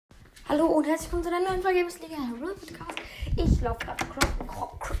Hallo und herzlich willkommen zu einer neuen Folge des Podcast. Ich laufe gerade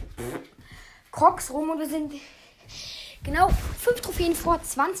Crocs rum und wir sind genau 5 Trophäen vor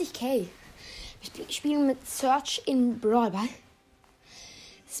 20k. Wir spielen mit Search in Brawl Ball.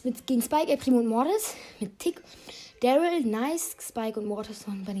 Das ist mit gegen Spike, El Primo und Mortis. Mit Tick, Daryl, Nice, Spike und Mortis.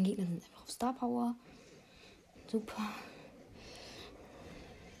 Und bei den Gegnern sind einfach auf Star Power. Super.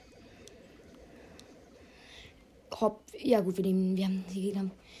 Hopp. Ja gut, wir haben die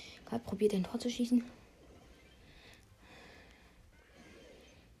Gegner gerade probiert, ein Tor zu schießen.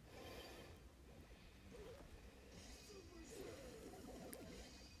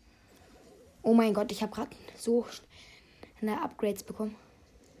 Oh mein Gott, ich habe gerade so schnell Upgrades bekommen.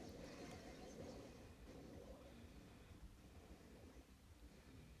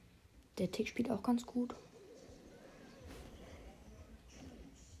 Der Tick spielt auch ganz gut.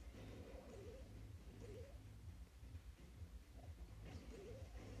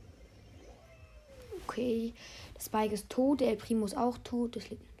 Okay, der Spike ist tot, der El Primo ist auch tot.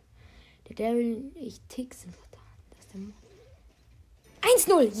 Der Daryl, Tick sind da. Das ist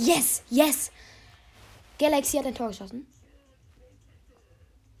der 1-0, yes, yes. Galaxy hat ein Tor geschossen.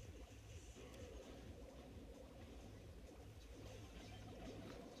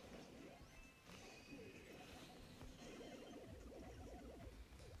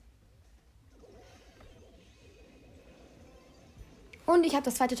 Und ich habe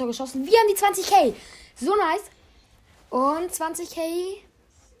das zweite Tor geschossen. Wir haben die 20k. So nice. Und 20k.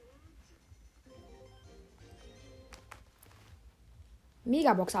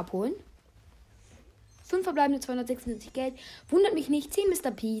 Megabox abholen. 5 verbleibende 276 Geld. Wundert mich nicht. 10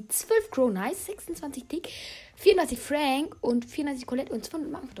 Mr. P. 12 Crow Nice. 26 Tick. 34 Frank. Und 94 Colette. Und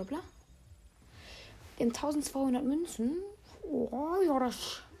 200 Markenverdoppler. Wir haben 1200 Münzen. Oh, ja,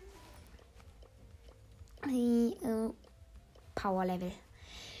 das. Power Level.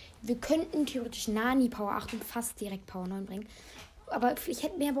 Wir könnten theoretisch Nani Power 8 und fast direkt Power 9 bringen. Aber ich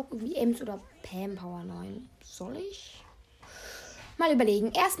hätte mehr Bock irgendwie Ems oder Pam Power 9. Soll ich? Mal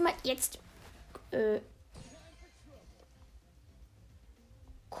überlegen. Erstmal jetzt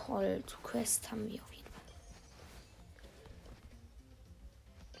Cold Quest haben wir auf jeden Fall.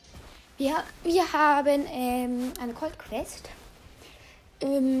 Wir haben eine Cold Quest.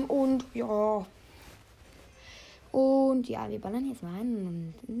 Und ja. Und ja, wir ballern jetzt mal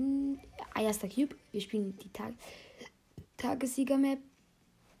rein. Erster Cube. Wir spielen die Tagessieger-Map.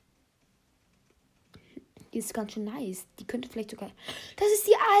 Die ist ganz schön nice. Die könnte vielleicht sogar... Das ist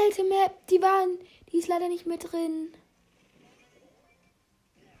die alte Map. Die ist leider nicht mehr drin.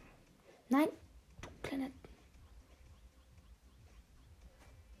 Nein. Du kleiner...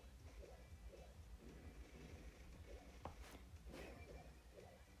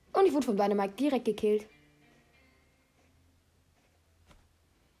 Und ich wurde von Dynamite direkt gekillt.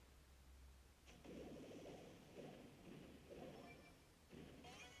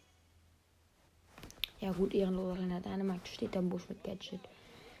 Ja gut, ehrenloser kleiner Dynamite steht da im Busch mit Gadget.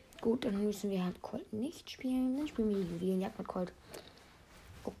 Gut, dann müssen wir halt Colt nicht spielen. Dann spielen wir die Juwelenjagd mit Colt.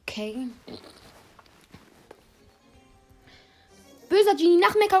 Okay. Böser Genie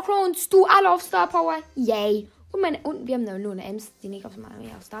nach Mecha Crones. Du alle auf Star Power. Yay. Und wir haben nur eine Ems, die nicht auf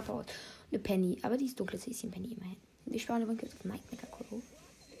Star Power ist. Eine Penny. Aber die ist dunkles Häschen Penny immerhin. Wir sparen übrigens auf Mecha Crow.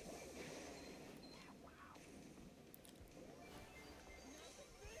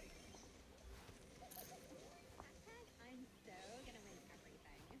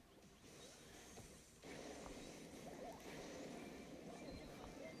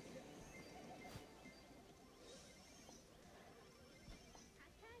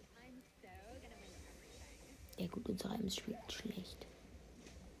 Ja gut, unsere Ems spielt schlecht.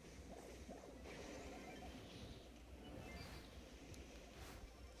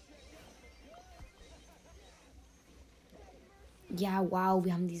 Ja, wow,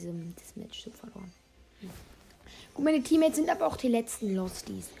 wir haben das Match so verloren. Gut, meine Teammates sind aber auch die letzten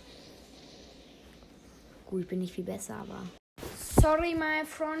Losties. Gut, ich bin nicht viel besser, aber... Sorry, my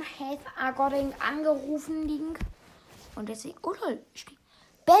friend has got angerufen liegen. Und deswegen... Oh toll,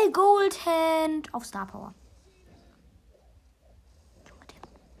 Bell Goldhand auf Star Power.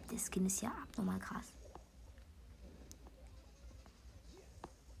 Der Skin ist ja abnormal krass.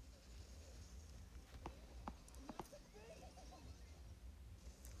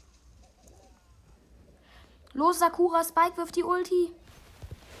 Los, Sakura, Spike wirft die Ulti.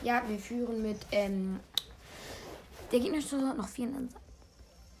 Ja, wir führen mit, der Gegner ist noch 4 in Ansatz.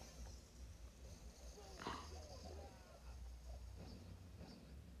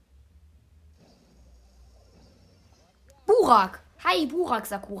 Burak. Hi, Burak,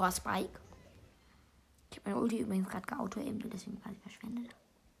 Sakura, Spike. Ich habe meine Ulti übrigens gerade geauto-aimt und deswegen war sie verschwendet.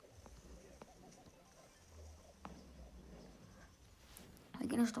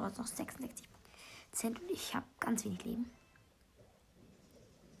 Finish dauert noch 66% und ich habe ganz wenig Leben.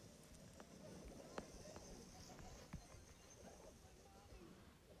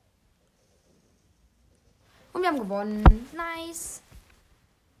 Und wir haben gewonnen. Nice.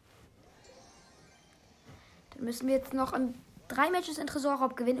 Dann müssen wir jetzt noch 3 Matches in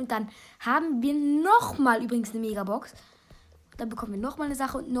Tresorraub gewinnen. Und dann haben wir nochmal übrigens eine Megabox. Dann bekommen wir nochmal eine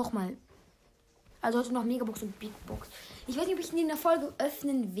Sache und nochmal. Also heute noch Megabox und Big Box. Ich weiß nicht, ob ich ihn in der Folge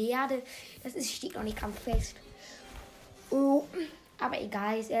öffnen werde. Steht noch nicht ganz fest. Oh, aber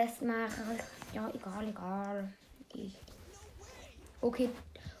egal. Ist erstmal. Ja, egal.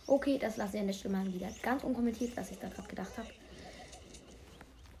 Okay, das lasse ich an der Stelle mal wieder ganz unkommentiert, was ich da gerade gedacht habe.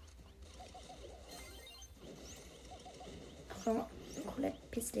 So, Colette,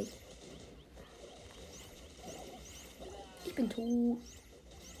 piss dich. Ich bin tot.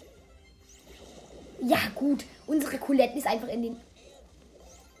 Ja, gut. Unsere Colette ist einfach in den...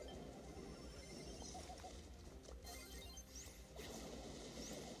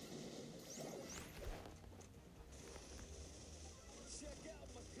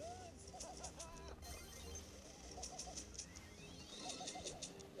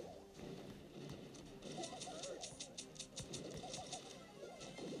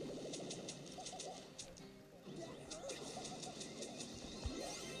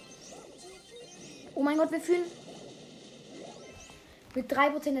 Oh mein Gott, wir fühlen mit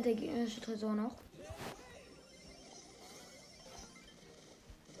 3% der gegnerische Tresor noch.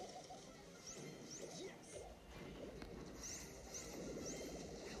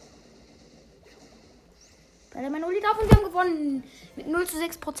 Bei der Manoli drauf und wir haben gewonnen. Mit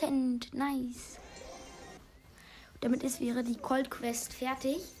 0:6%. Nice. Damit wäre die Cold Quest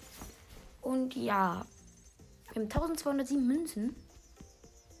fertig. Und ja, wir haben 1207 Münzen.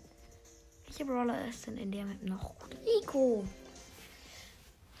 Welche Brawler ist denn in der Map noch gut? Rico.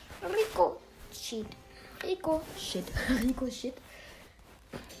 Shit. Rico, shit.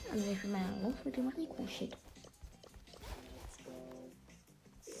 Also ich bin mal raus mit dem Rico, shit.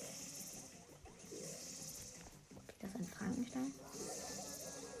 Das ist ein Frankenstein.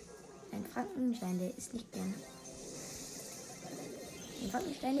 Ein Frankenstein, der ist nicht gerne. Ein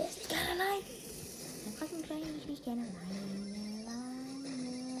Frankenstein, der ist nicht gerne allein. Ein Frankenstein ist nicht gerne allein.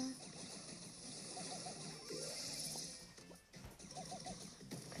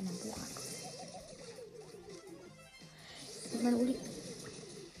 Meine Uli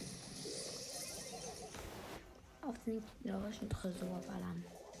auf den gegnerischen Tresor ballern.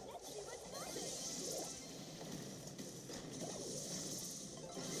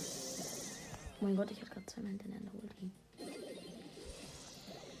 Oh mein Gott, ich hatte gerade 2 Mal hintereinander Ulti.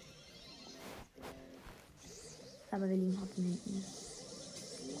 Aber wir liegen trotzdem hinten.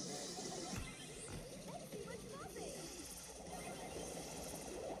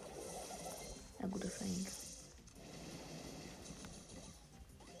 Ja, guter Frank.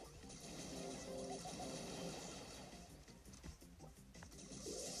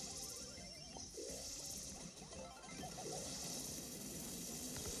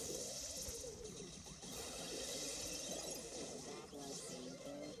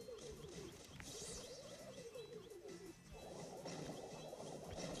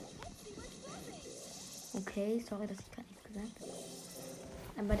 Okay, sorry, dass ich gerade nichts gesagt habe.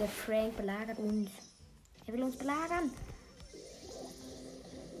 Aber der Frank belagert uns. Er will uns belagern.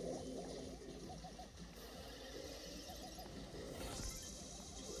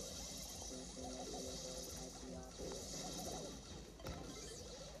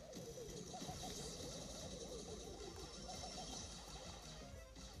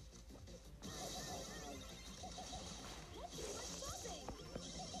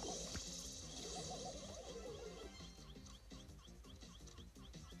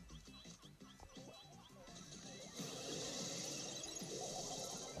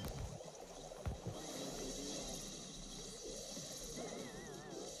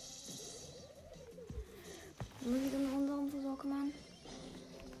 Muss ich in unserem Tresor kümmern?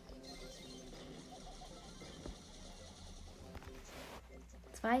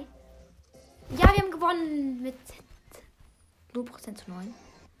 Zwei. Ja, wir haben gewonnen mit 0%:9.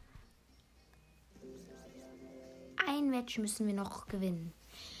 Ein Match müssen wir noch gewinnen.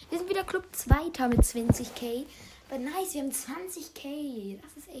 Wir sind wieder Club 2. mit 20k. Aber nice, wir haben 20k.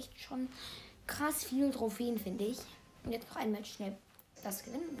 Das ist echt schon krass viel Trophäen, finde ich. Und jetzt noch ein Match schnell. Das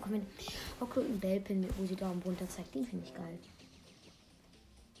gewinnen. Bekommen wir auch einen Bellpin, wo sie Daumen runter zeigt. Den finde ich geil.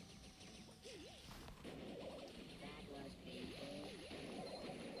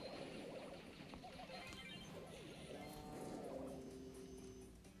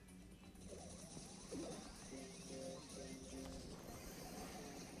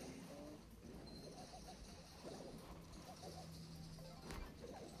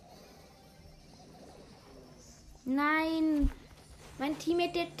 Nein. Mein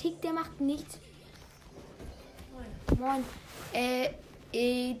Teammate, der tickt, der macht nichts. Moin.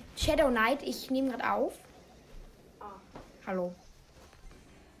 Shadow Knight, ich nehme gerade auf. Hallo.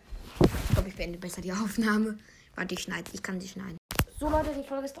 Ich glaube, ich beende besser die Aufnahme. Warte, ich kann sie schneiden. So Leute, die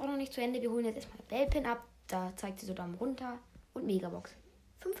Folge ist auch noch nicht zu Ende. Wir holen jetzt erstmal Bellpin ab. Da zeigt sie so Daumen runter. Und Megabox.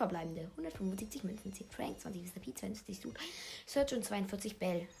 5 verbleibende. 175 Münzen, 10 Frank, 20 Mr. P, 20 Stu, Search und 42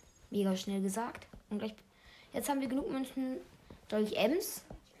 Bell. Mega schnell gesagt. Und gleich. Jetzt haben wir genug Münzen. Soll ich Ems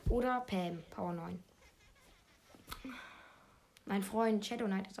oder Pam? Power 9. Mein Freund Shadow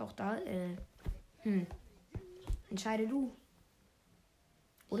Knight ist auch da. Entscheide du.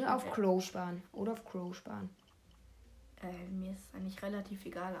 Oder auf Crow sparen. Mir ist eigentlich relativ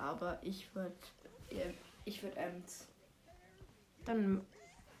egal, aber ich würde Dann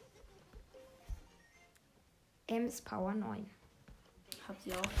Ems Power 9. Hab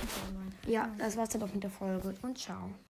sie auch schon. Ja, das war's dann auch mit der Folge. Und ciao.